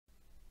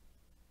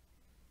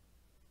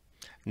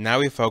Now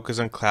we focus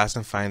on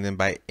classifying them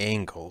by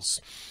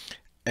angles.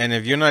 And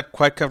if you're not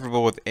quite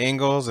comfortable with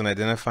angles and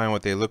identifying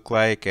what they look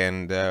like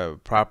and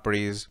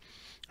properties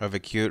of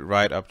acute,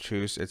 right,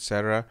 obtuse,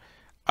 etc.,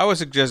 I would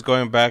suggest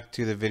going back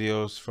to the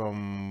videos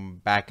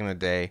from back in the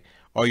day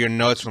or your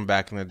notes from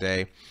back in the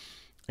day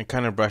and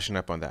kind of brushing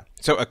up on that.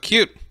 So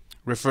acute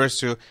refers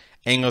to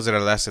angles that are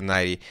less than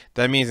 90.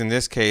 That means in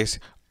this case,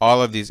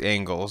 all of these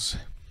angles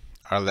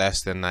are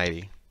less than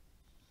 90.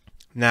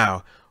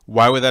 Now,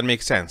 why would that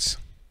make sense?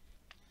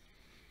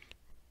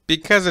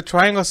 Because the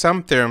triangle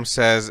sum theorem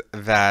says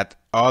that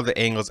all the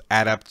angles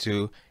add up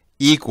to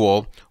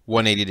equal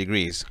 180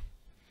 degrees.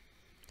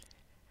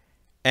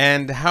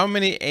 And how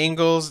many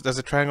angles does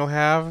a triangle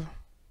have?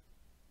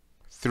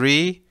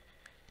 3.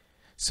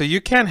 So you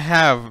can't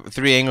have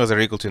 3 angles that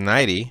are equal to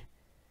 90,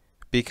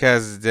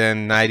 because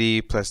then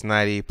 90 plus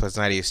 90 plus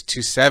 90 is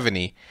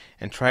 270,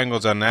 and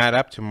triangles don't add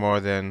up to more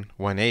than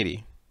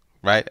 180,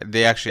 right?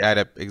 They actually add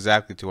up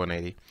exactly to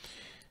 180.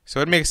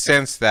 So it makes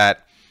sense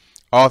that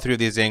all 3 of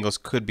these angles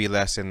could be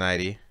less than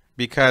 90,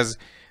 because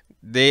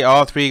they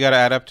all 3 got to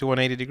add up to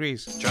 180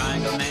 degrees.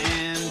 Triangle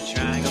man,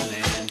 triangle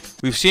man.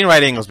 We've seen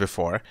right angles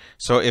before,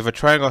 so if a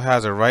triangle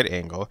has a right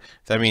angle,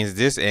 that means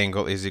this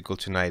angle is equal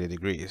to 90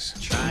 degrees.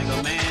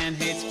 Triangle man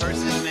hates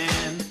person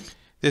man.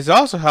 This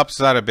also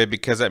helps us out a bit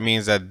because that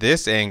means that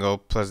this angle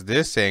plus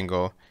this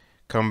angle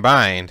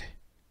combined,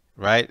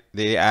 right,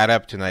 they add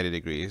up to 90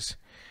 degrees.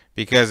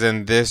 Because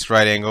then this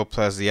right angle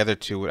plus the other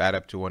 2 would add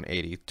up to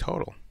 180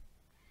 total.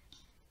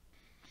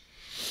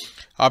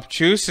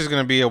 Obtuse is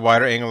going to be a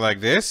wider angle like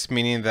this,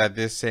 meaning that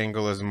this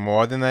angle is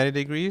more than 90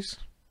 degrees.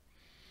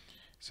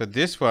 So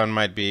this one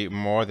might be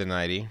more than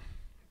 90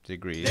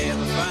 degrees. They have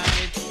a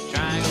fight,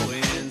 triangle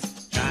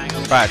wins,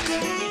 triangle But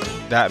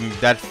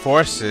that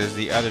forces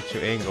the other 2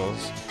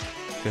 angles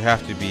to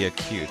have to be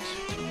acute.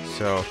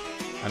 So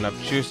an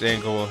obtuse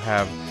angle will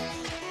have,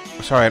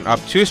 an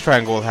obtuse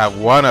triangle will have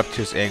 1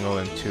 obtuse angle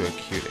and 2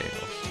 acute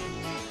angles.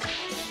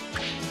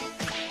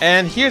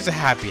 And here's a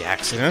happy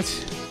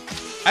accident.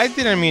 I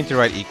didn't mean to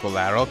write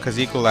equilateral because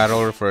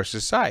equilateral refers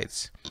to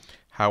sides.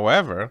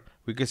 However,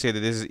 we could say that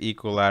this is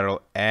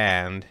equilateral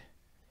and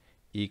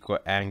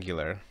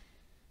equiangular.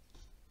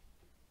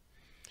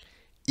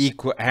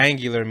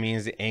 Equiangular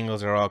means the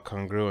angles are all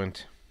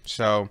congruent.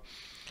 So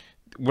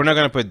we're not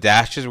going to put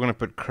dashes, we're going to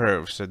put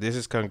curves. So this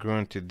is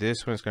congruent to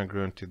this one, it's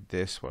congruent to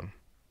this one.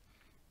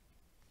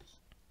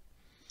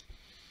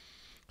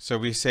 So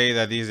we say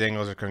that these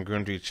angles are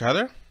congruent to each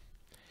other.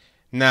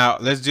 Now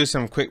let's do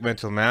some quick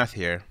mental math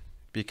here,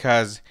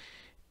 because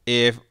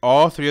if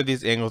all 3 of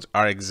these angles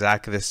are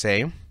exactly the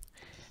same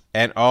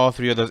and all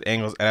 3 of those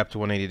angles add up to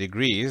 180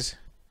 degrees,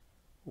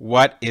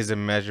 what is the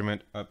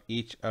measurement of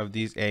each of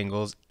these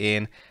angles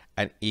in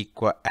an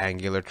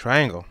equiangular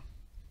triangle?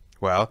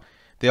 Well,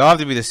 they all have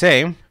to be the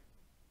same,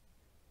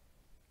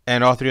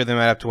 and all 3 of them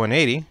add up to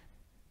 180.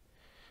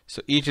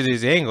 So each of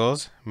these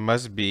angles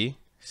must be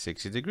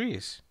 60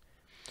 degrees.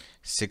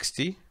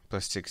 60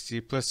 plus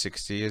 60 plus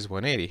 60 is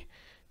 180.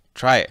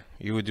 Try it.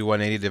 You would do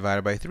 180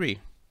 divided by 3,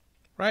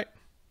 right?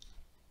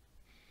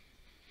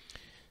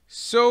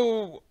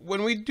 So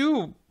when we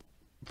do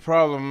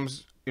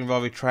problems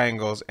involving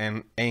triangles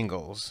and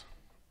angles,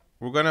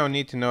 we're going to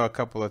need to know a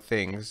couple of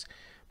things,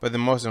 but the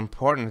most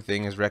important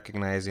thing is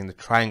recognizing the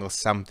triangle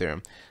sum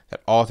theorem,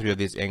 that all 3 of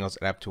these angles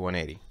add up to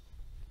 180.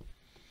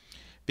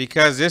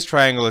 Because this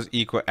triangle is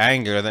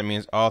equiangular, that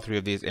means all 3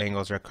 of these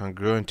angles are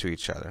congruent to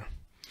each other.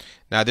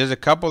 Now there's a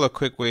couple of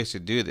quick ways to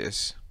do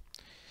this.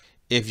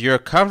 If you're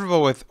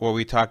comfortable with what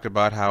we talked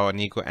about, how an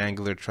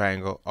equiangular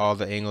triangle, all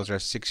the angles are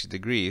 60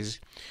 degrees,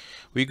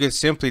 we could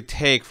simply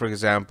take, for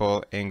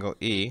example, angle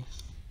E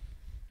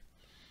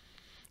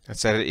and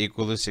set it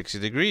equal to 60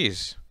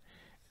 degrees.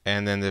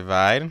 And then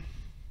divide,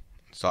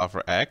 solve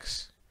for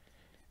x,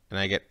 and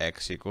I get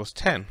x equals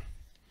 10.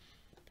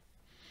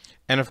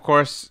 And of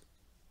course,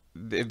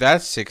 if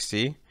that's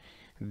 60,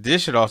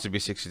 this should also be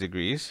 60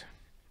 degrees.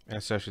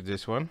 And so should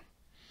this one.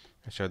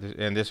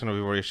 And this one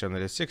we've already shown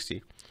that it's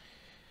 60.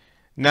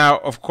 Now,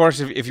 of course,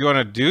 if you want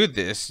to do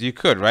this, you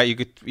could, right? You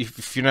could,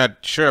 if you're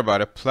not sure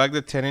about it, plug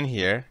the 10 in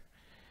here.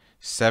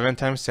 7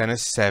 times 10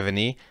 is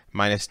 70,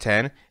 minus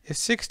 10 is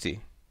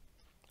 60.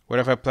 What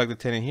if I plug the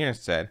 10 in here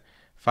instead?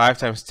 5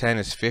 times 10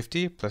 is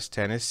 50, plus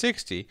 10 is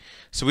 60.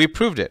 So we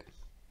proved it.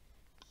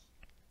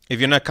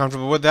 If you're not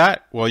comfortable with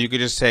that, well, you could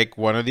just take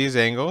one of these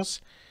angles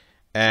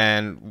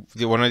and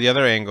one of the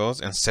other angles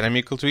and set them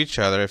equal to each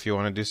other if you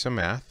want to do some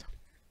math.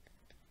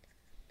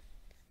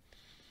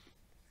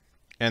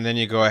 And then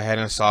you go ahead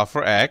and solve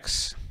for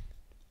x.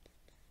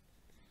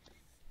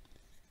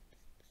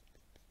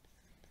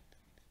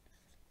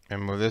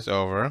 And move this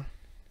over.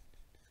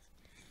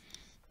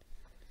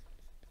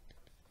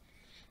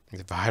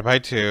 Divide by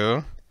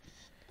 2.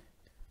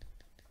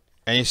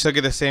 And you still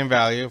get the same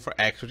value for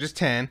x, which is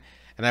 10.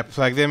 And I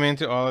plug them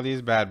into all of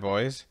these bad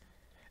boys.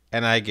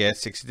 And I get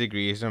 60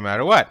 degrees no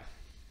matter what.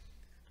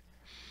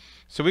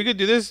 So we could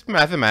do this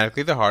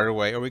mathematically the harder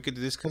way, or we could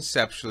do this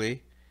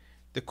conceptually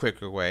the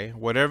quicker way.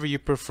 Whatever you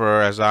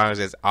prefer, as long as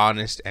it's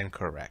honest and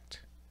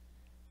correct.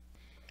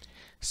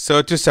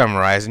 So to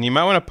summarize, and you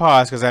might want to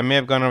pause because I may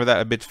have gone over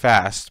that a bit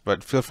fast,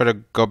 but feel free to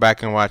go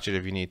back and watch it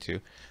if you need to.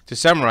 To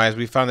summarize,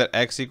 we found that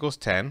x equals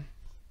 10,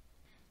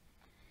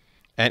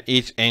 and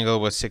each angle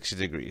was 60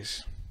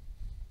 degrees.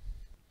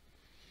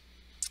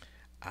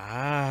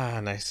 Ah,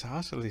 an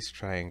isosceles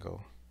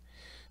triangle.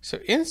 So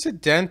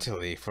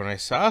incidentally, for an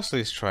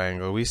isosceles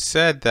triangle, we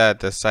said that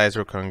the sides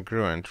were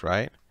congruent,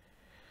 right?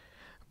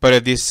 But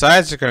if these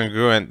sides are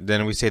congruent,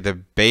 then we say the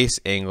base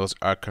angles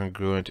are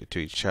congruent to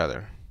each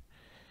other.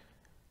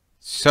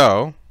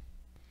 So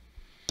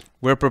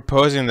we're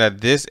proposing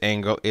that this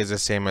angle is the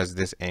same as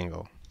this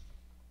angle.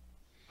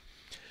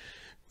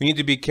 We need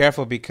to be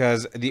careful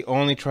because the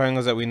only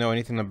triangles that we know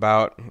anything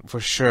about for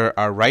sure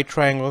are right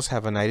triangles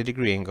have a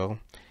 90-degree angle,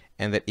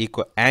 and that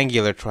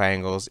equiangular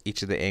triangles,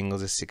 each of the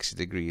angles is 60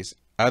 degrees.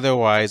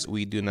 Otherwise,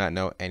 we do not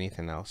know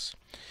anything else.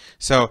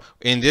 So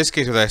in this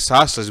case with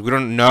isosceles, we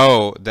don't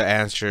know the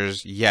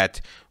answers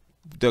yet.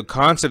 The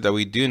concept that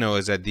we do know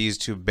is that these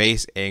two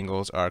base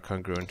angles are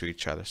congruent to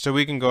each other. So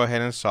we can go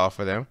ahead and solve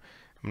for them.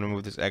 I'm going to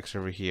move this x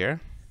over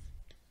here.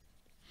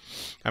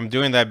 I'm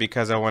doing that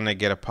because I want to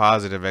get a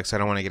positive x. I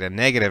don't want to get a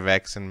negative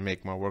x and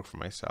make more work for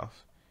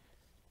myself.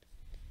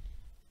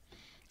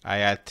 I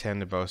add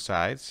 10 to both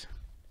sides.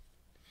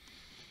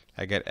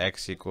 I get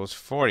x equals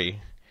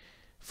 40.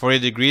 40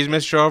 degrees,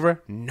 Mr.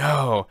 Over?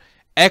 No,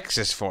 x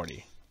is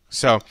 40.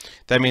 So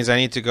that means I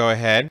need to go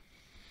ahead,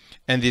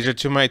 and these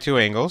are my two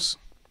angles,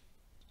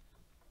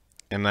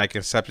 and I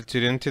can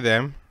substitute into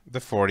them the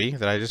 40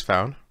 that I just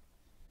found.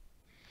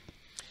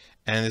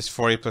 And this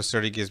 40 plus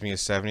 30 gives me a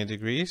 70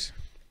 degrees.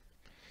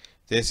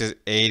 This is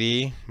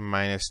 80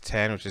 minus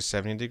 10, which is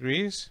 70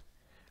 degrees.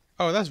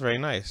 Oh, that's very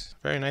nice.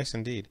 Very nice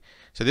indeed.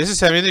 So this is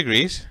 70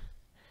 degrees.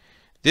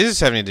 This is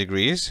 70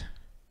 degrees.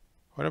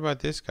 What about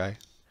this guy?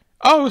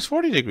 Oh, it's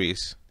 40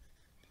 degrees.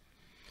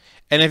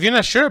 And if you're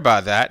not sure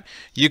about that,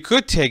 you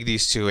could take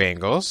these two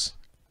angles,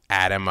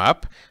 add them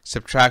up,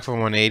 subtract from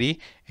 180,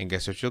 and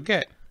guess what you'll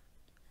get?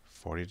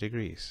 40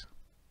 degrees.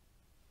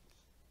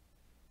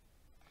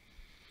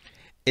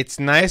 It's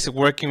nice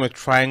working with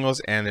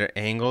triangles and their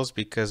angles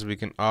because we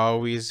can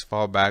always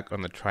fall back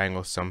on the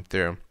triangle sum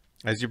theorem.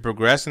 As you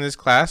progress in this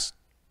class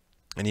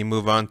and you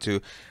move on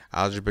to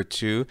Algebra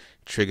 2,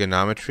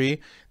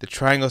 trigonometry, the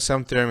triangle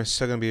sum theorem is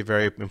still going to be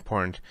very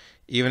important.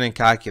 Even in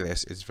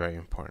calculus, it's very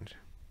important.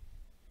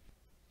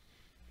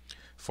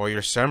 For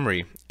your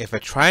summary, if a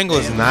triangle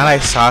is not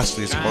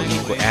isosceles or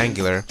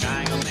equiangular,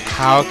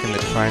 how can the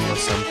triangle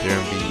sum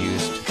theorem be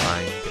used